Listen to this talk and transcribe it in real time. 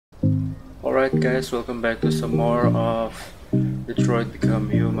Alright guys, welcome back to some more of Detroit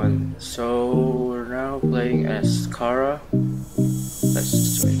Become Human. So we're now playing as Kara. Let's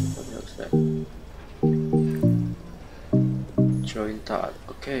just join. What the hell is that? Join Todd.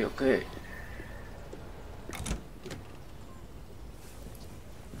 Okay.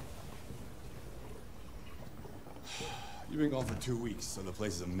 You've been gone for 2 weeks, so the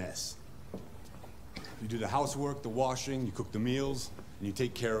place is a mess. You do the housework, the washing, you cook the meals, and you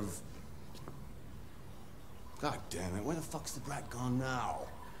take care of... God damn it, where the fuck's the brat gone now?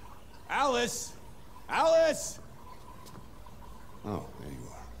 Alice! Alice! Oh, there you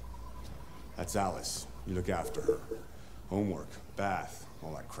are. That's Alice. You look after her. Homework, bath,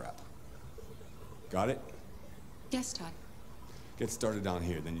 all that crap. Got it? Yes, Todd. Get started down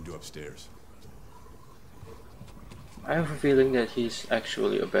here, then you do upstairs. I have a feeling that he's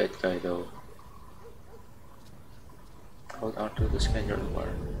actually a bad guy though. Hold on to the scanner bar.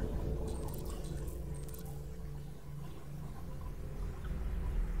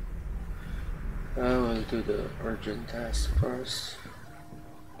 I will do the urgent task first.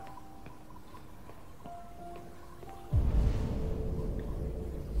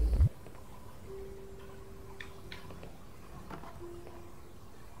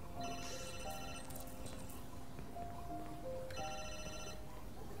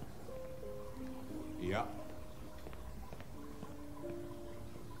 Yeah.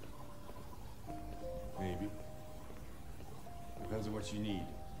 Maybe. Depends on what you need.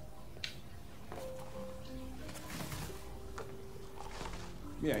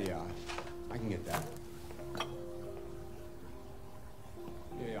 Yeah, I can get that.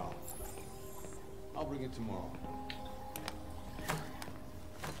 Yeah. I'll bring it tomorrow.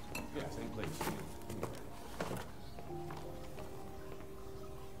 Yeah, same place.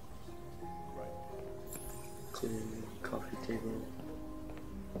 Right. To coffee table.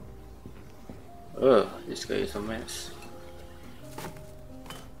 Ugh, this guy is a mess.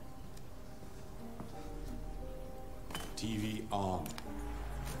 TV on.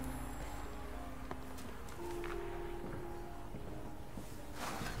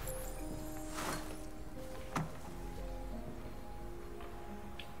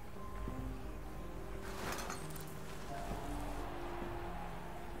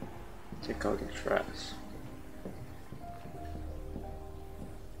 Take out the trash.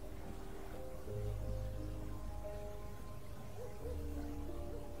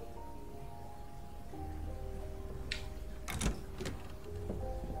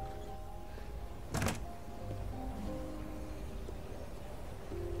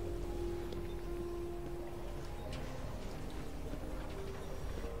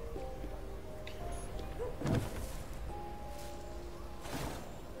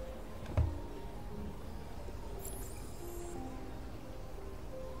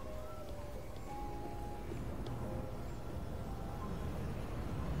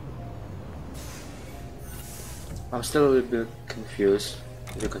 I'm still a little bit confused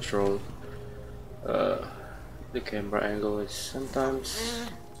with the control. The camera angle is sometimes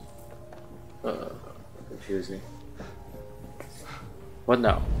confusing. What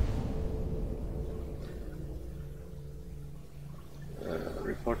now?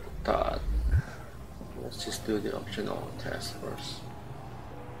 Report to Todd. Let's just do the optional task first.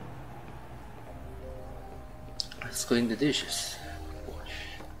 Let's clean the dishes. Wash.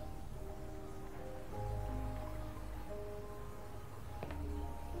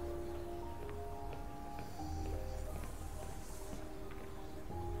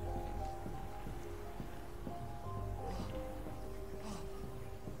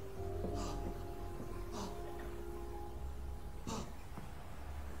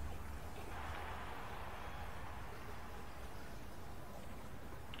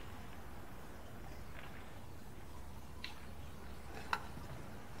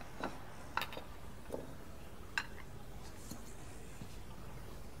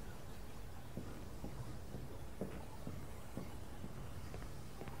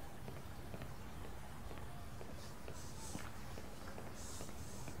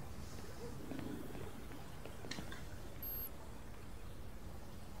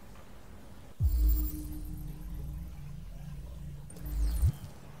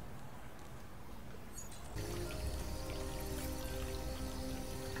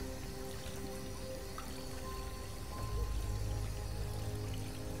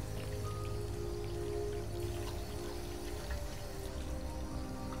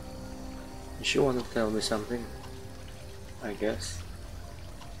 She want to tell me something, I guess.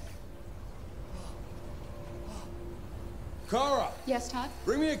 Kara! Yes, Todd?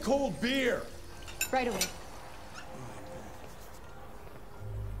 Bring me a cold beer! Right away.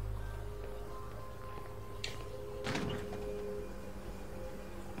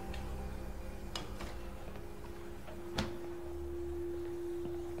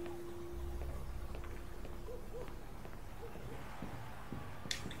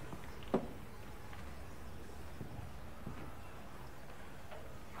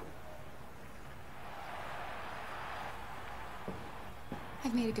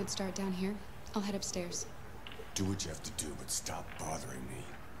 I've made a good start down here. I'll head upstairs. Do what you have to do, but stop bothering me.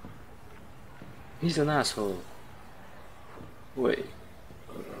 He's an asshole. Wait.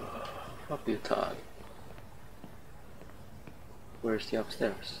 Fuck you, Todd. Where's the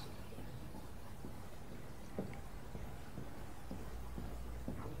upstairs?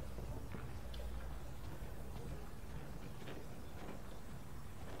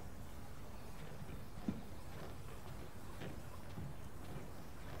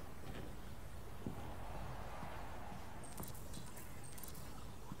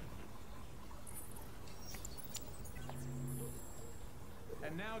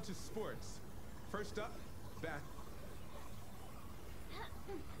 And now to sports. First up, back.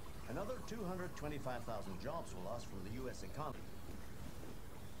 Another 225,000 jobs were lost from the U.S. economy.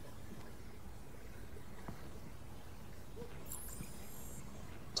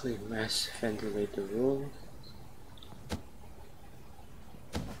 Clean mess, ventilate the room.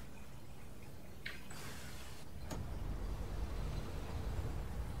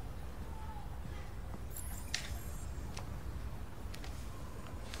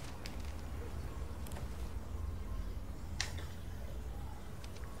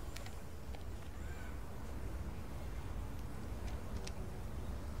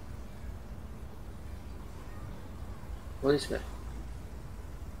 What is that?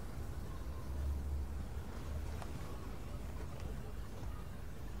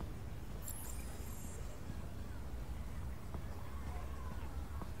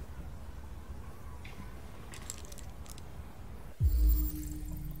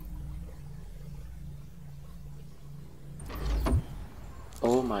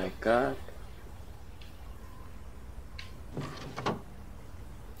 Oh my god.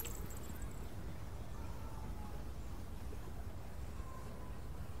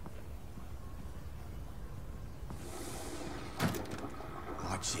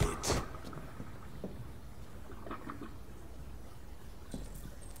 Watch it.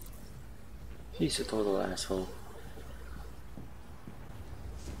 He's a total asshole.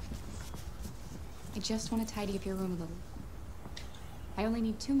 I just want to tidy up your room a little. I only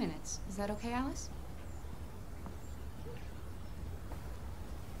need 2 minutes. Is that okay, Alice?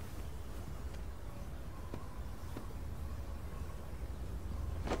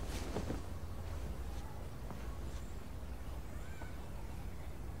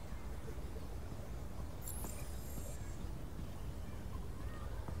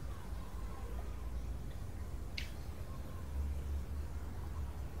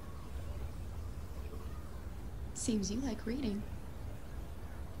 Seems you like reading.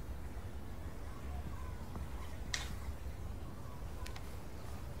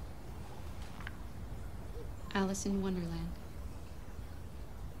 Alice in Wonderland.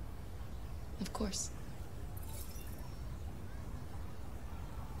 Of course.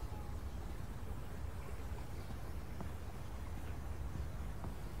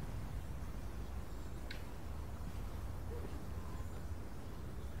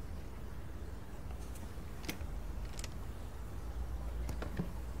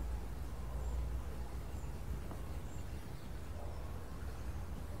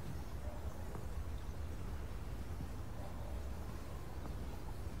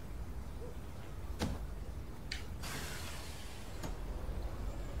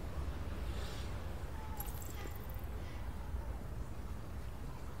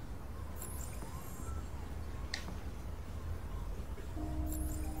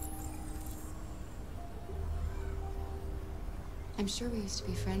 I'm sure we used to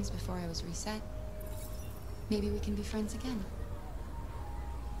be friends before I was reset. Maybe we can be friends again.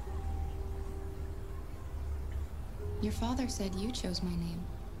 Your father said you chose my name.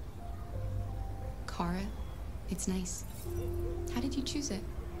 Kara. It's nice. How did you choose it?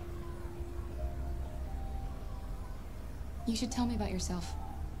 You should tell me about yourself.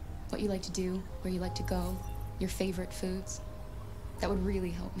 What you like to do, where you like to go, your favorite foods. That would really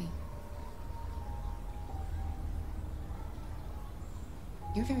help me.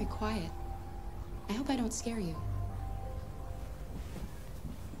 You're very quiet. I hope I don't scare you.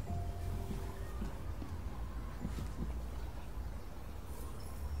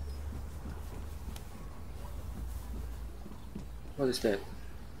 What is that?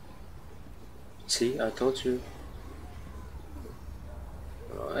 See, I told you.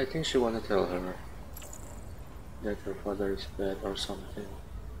 I think she wanna tell her that her father is bad or something.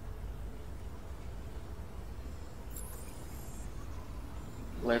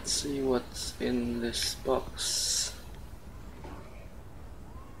 Let's see what's in this box.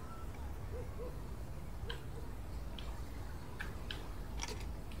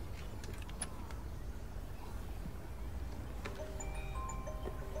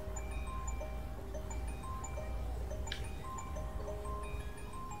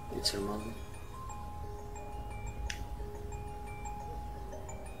 It's her mom.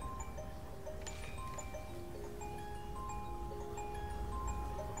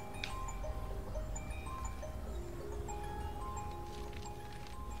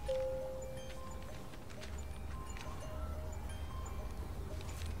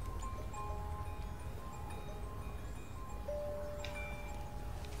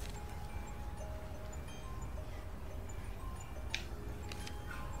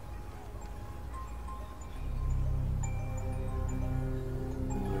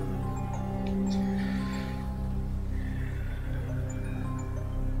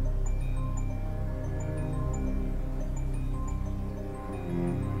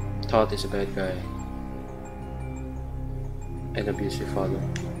 Todd is a bad guy. An abusive father.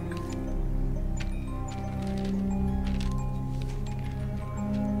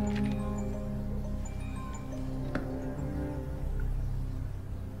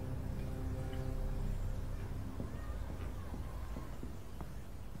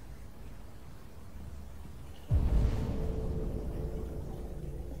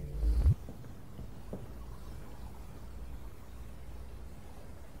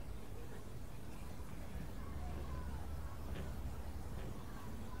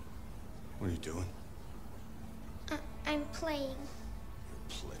 What are you doing? I'm playing. You're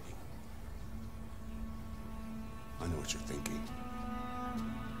playing. I know what you're thinking.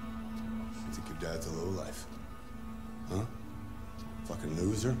 You think your dad's a lowlife? Huh? Fucking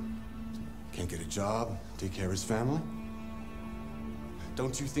loser? Can't get a job, take care of his family?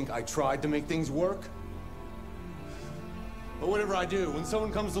 Don't you think I tried to make things work? But whatever I do, when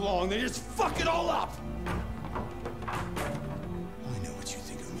someone comes along, they just fuck it all up! I know what you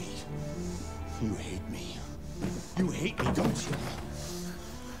think of me. You hate me. You hate me, don't you?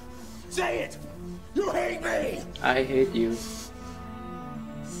 Say it! You hate me! I hate you.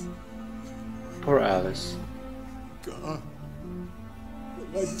 Poor Alice. God,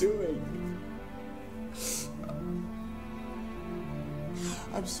 what am I doing?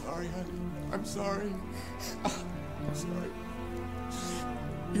 I'm sorry, honey. I'm sorry. I'm sorry.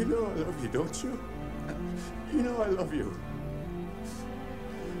 You know I love you, don't you? You know I love you.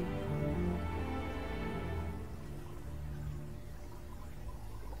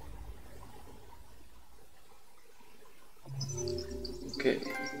 Okay.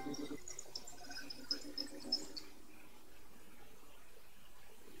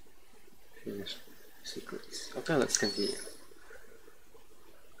 Finish secrets. Okay, let's continue.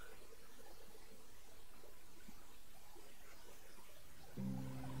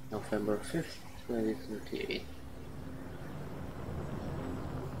 November 5th, 2038.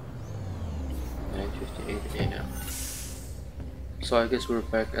 9:58 AM. So I guess we're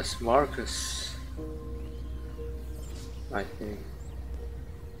back as Marcus. I think.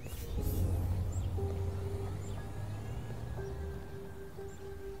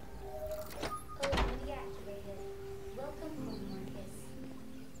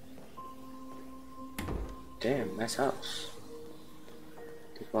 Damn, nice house.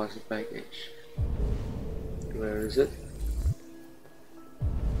 Deposit package. Where is it?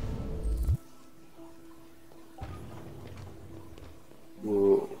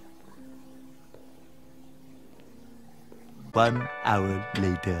 Whoa. 1 hour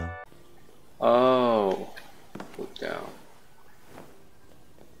later. Oh, put down.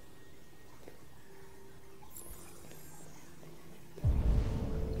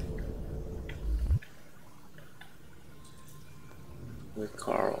 With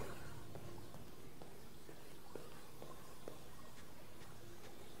Carl.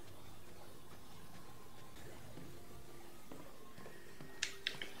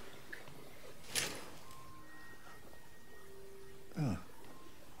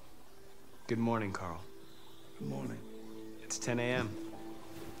 Good morning, Carl. Good morning. It's 10 a.m.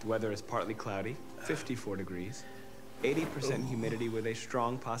 The weather is partly cloudy, 54 degrees, 80% humidity with a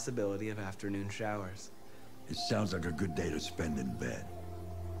strong possibility of afternoon showers. It sounds like a good day to spend in bed.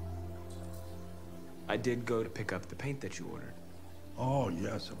 I did go to pick up the paint that you ordered. Oh,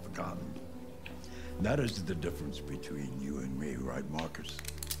 yes, I've forgotten. That is the difference between you and me, right, Marcus?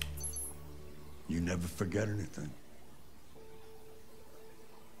 You never forget anything.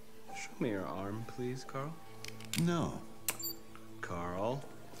 Show me your arm, please, Carl. No. Carl.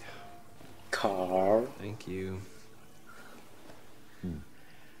 Carl. Thank you.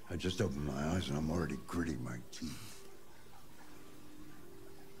 I just opened my eyes and I'm already gritting my teeth.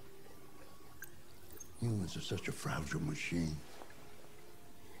 Humans are such a fragile machine.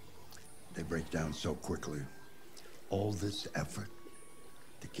 They break down so quickly. All this effort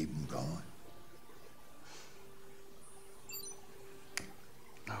to keep them going.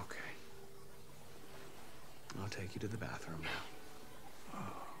 Okay. take you to the bathroom now.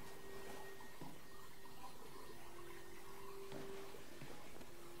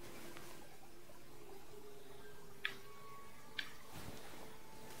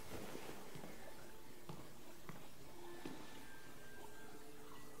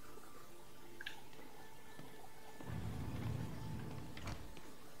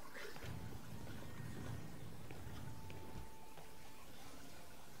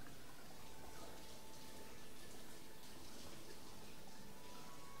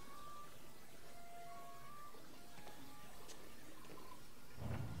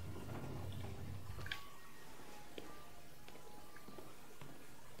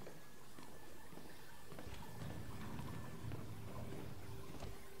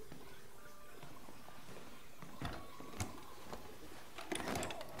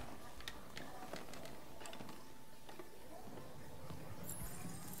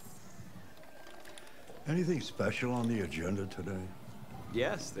 Anything special on the agenda today?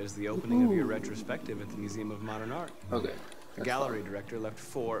 Yes, there's the opening of your retrospective at the Museum of Modern Art. Okay. The gallery director left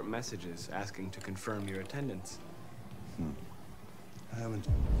 4 messages asking to confirm your attendance. I haven't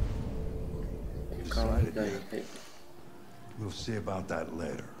Calm decided down, yet. hey. We'll see about that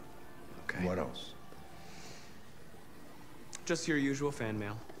later. Okay. What else? Just your usual fan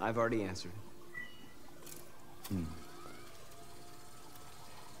mail. I've already answered.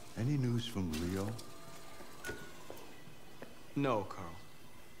 Any news from Leo? No, Carl.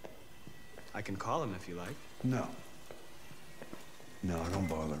 I can call him if you like. No. No, don't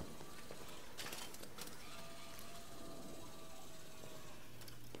bother.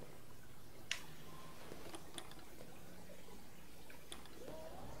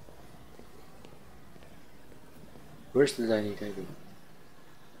 Where's the dining table?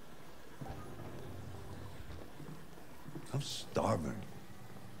 I'm starving.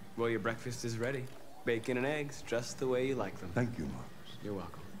 Well, your breakfast is ready. Bacon and eggs, just the way you like them. Thank you, Marcus. You're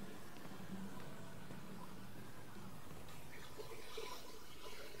welcome.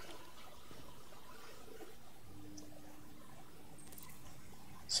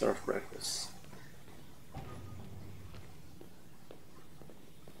 Serve breakfast.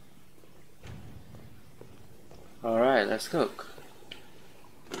 Alright, let's cook.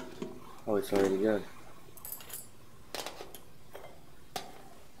 Oh, it's already good.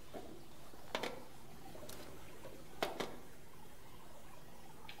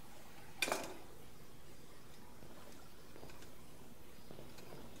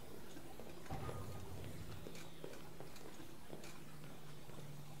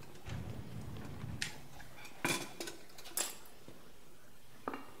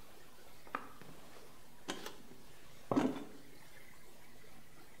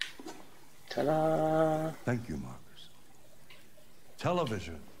 Ta-da! Thank you, Marcus.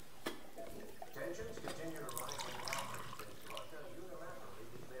 Television. Tensions continue to rise in Russia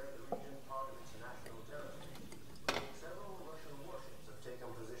unilaterally declared the region part of its national territory. Several Russian warships have taken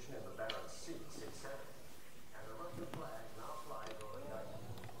position in the Barents Sea since Saturday, and the Russian flag now flies over the island.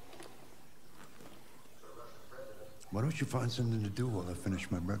 The Russian president... Why don't you find something to do while I finish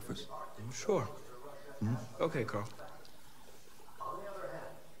my breakfast? Sure. Okay, Carl. On the other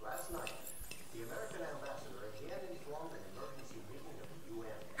hand, last night, the American ambassador again informed an emergency meeting of the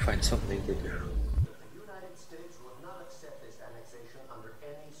UN Find something to do. that the United States would not accept this annexation under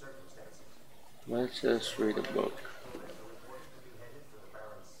any circumstances. Let's just read a book. Reported to be headed for the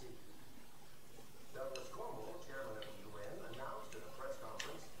Barents Sea. Douglas Cornwall, chairman of the UN, announced at a press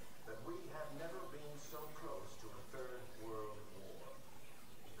conference that we have never been so close to a third world war.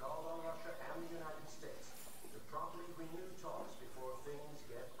 He called on Russia and the United States to promptly renew talks before things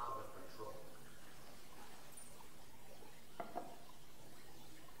get out of control.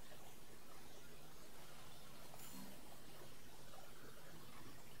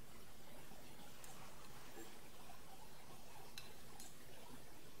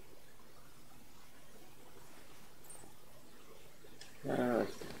 Alright.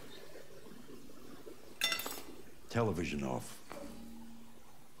 Television off.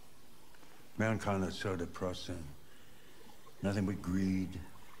 Mankind is so depressing. Nothing but greed,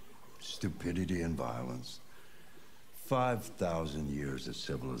 stupidity, and violence. 5,000 years of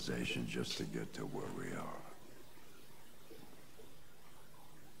civilization just to get to where we are.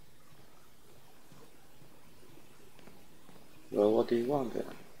 Well, what do you want then?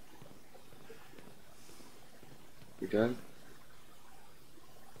 You done?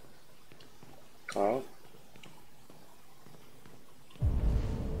 Carl?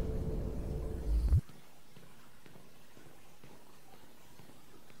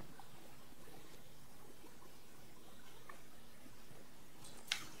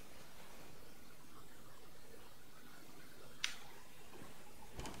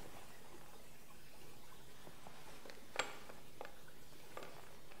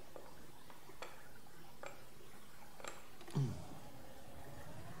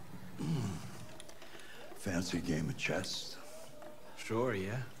 Fancy game of chess? Sure,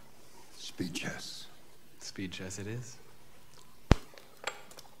 yeah. Speed chess. Speed chess it is.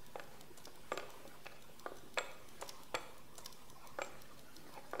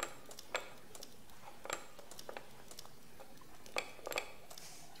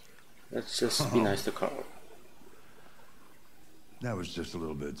 Let's just be nice to Carl. That was just a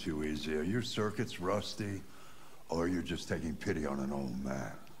little bit too easy. Are your circuits rusty, or you're just taking pity on an old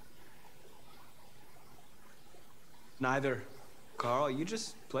man? Neither. Carl, you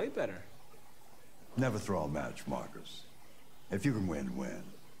just play better. Never throw a match, Marcus. If you can win, win.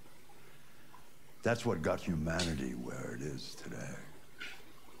 That's what got humanity where it is today.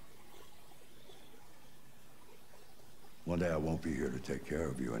 One day I won't be here to take care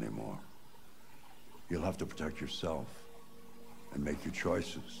of you anymore. You'll have to protect yourself and make your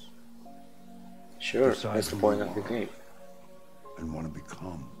choices. Sure, Decide that's the who point you of the are game. and want to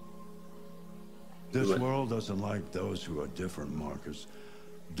become. This world doesn't like those who are different, Marcus.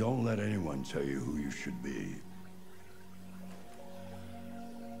 Don't let anyone tell you who you should be.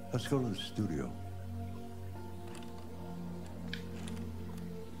 Let's go to the studio.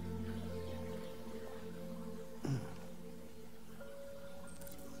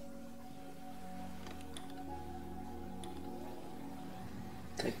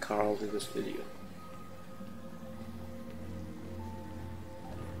 Take Carl to the studio.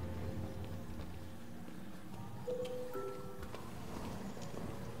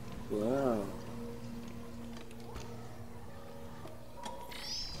 Wow.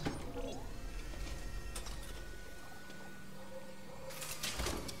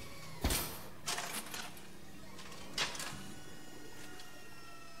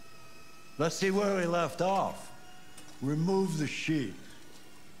 Let's see where we left off. Remove the sheet.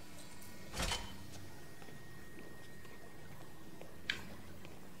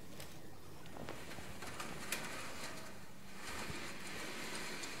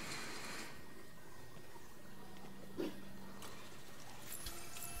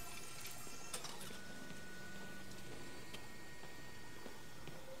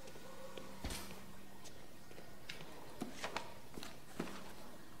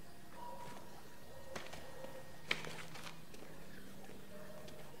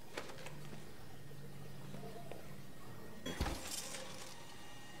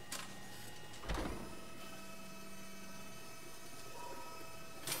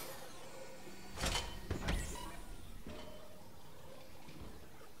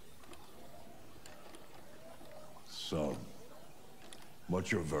 So, what's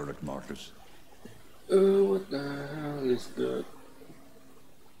your verdict, Marcus? What the hell is that?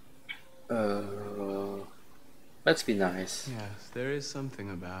 Let's be nice. Yes, there is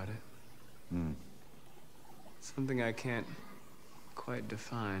something about it. Something I can't quite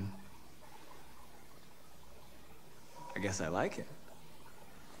define. I guess I like it.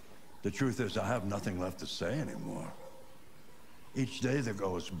 The truth is, I have nothing left to say anymore. Each day that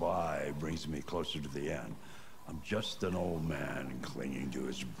goes by brings me closer to the end. I'm just an old man clinging to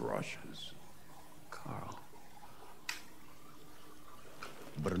his brushes. Carl.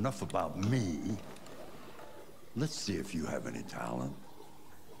 But enough about me. Let's see if you have any talent.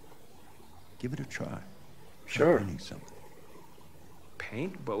 Give it a try. Sure. Try painting something.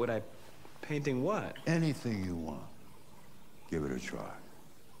 Paint? What would I... Painting what? Anything you want. Give it a try.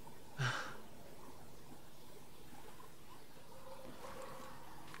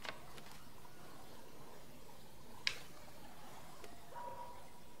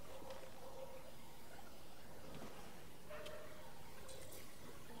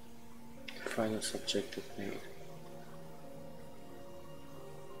 Final subjective made.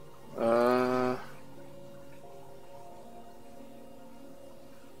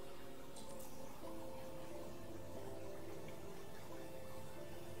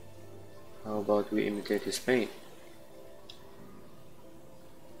 How about we imitate his paint?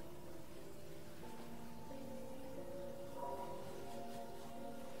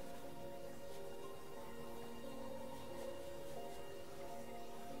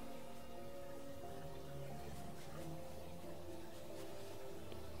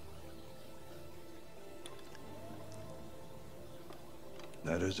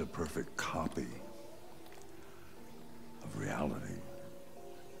 That is a perfect copy of reality.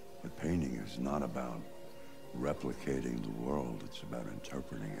 But painting is not about replicating the world. It's about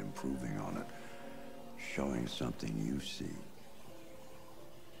interpreting, improving on it, showing something you see.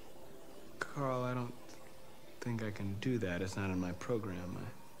 Carl, I don't think I can do that. It's not in my program.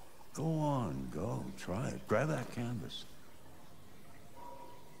 Go on, go. Try it. Grab that canvas.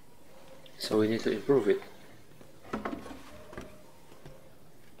 So we need to improve it.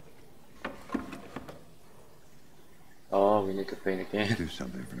 we need to paint again. Do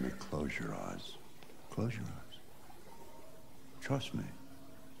something for me. Close your eyes. Close your eyes. Trust me.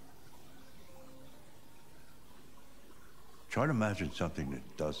 Try to imagine something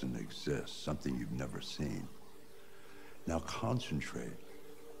that doesn't exist, something you've never seen. Now concentrate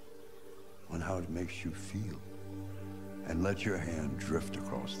on how it makes you feel, and let your hand drift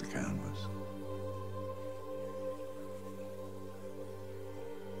across the canvas.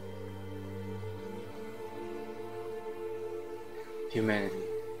 Humanity.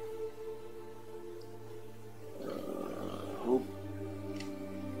 Hope.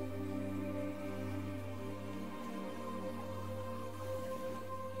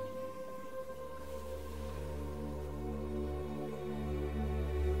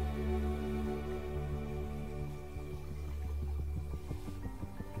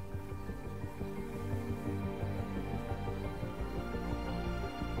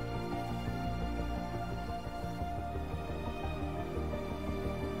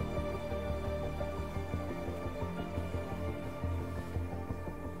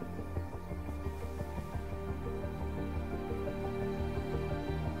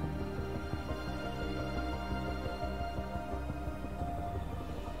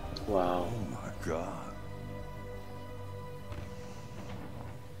 Wow. Oh my God.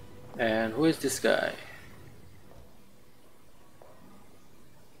 And who is this guy?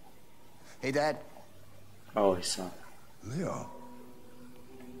 Hey, Dad. Oh, his son. Leo.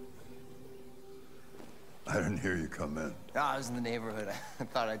 I didn't hear you come in. Oh, I was in the neighborhood. I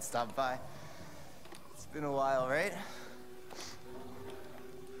thought I'd stop by. It's been a while, right?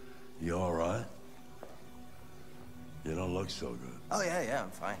 You all right? You don't look so good. Oh, yeah, I'm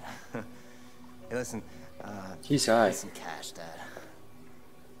fine. Hey, listen, He's I high. need some cash, Dad.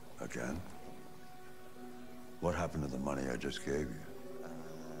 Again? What happened to the money I just gave you?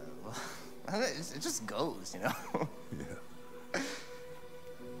 Well, it just goes, you know? Yeah.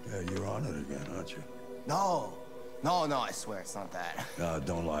 Yeah, you're on it again, aren't you? No, I swear it's not that. No,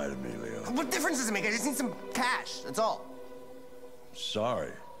 don't lie to me, Leo. What difference does it make? I just need some cash, that's all.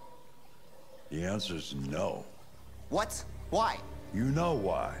 Sorry. The answer's no. What? Why? You know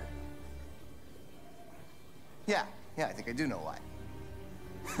why. Yeah, I think I do know why.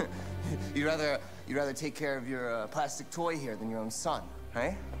 You'd rather take care of your plastic toy here than your own son,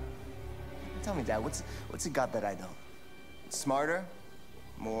 right? Tell me, Dad, what's it got that I don't? Smarter,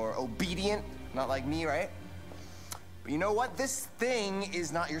 more obedient, not like me, right? But you know what? This thing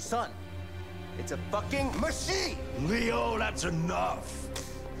is not your son. It's a fucking machine! Leo, that's enough.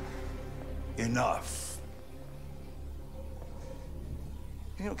 Enough.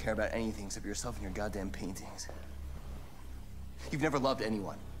 You don't care about anything except yourself and your goddamn paintings. You've never loved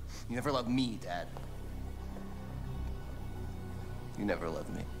anyone. You never loved me, Dad. You never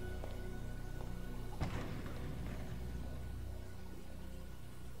loved me.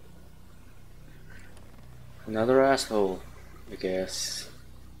 Another asshole, I guess.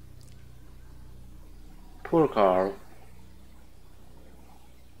 Poor Carl.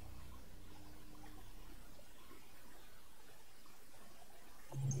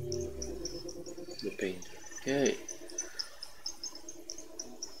 The paint. Okay.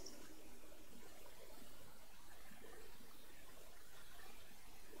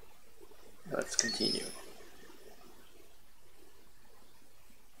 Let's continue.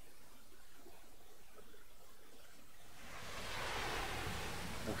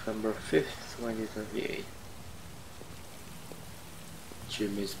 November 5th, 2028.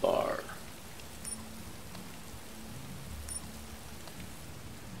 Jimmy's Bar.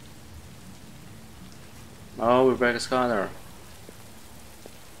 Oh, we're back as Connor.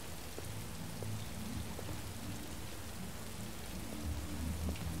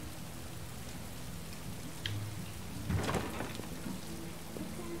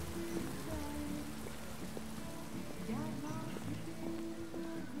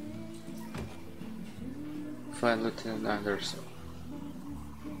 Find Lieutenant Anderson.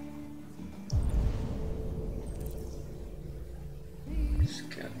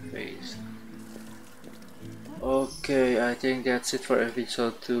 Scan face. Okay, I think that's it for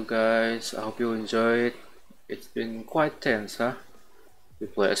episode 2, guys. I hope you enjoyed. It's been quite tense, huh? We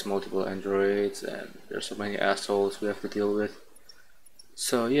play as multiple androids and there's so many assholes we have to deal with.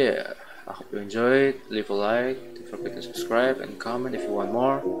 So yeah, I hope you enjoyed. Leave a like, don't forget to subscribe and comment if you want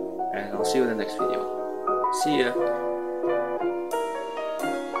more. And I'll see you in the next video. See ya!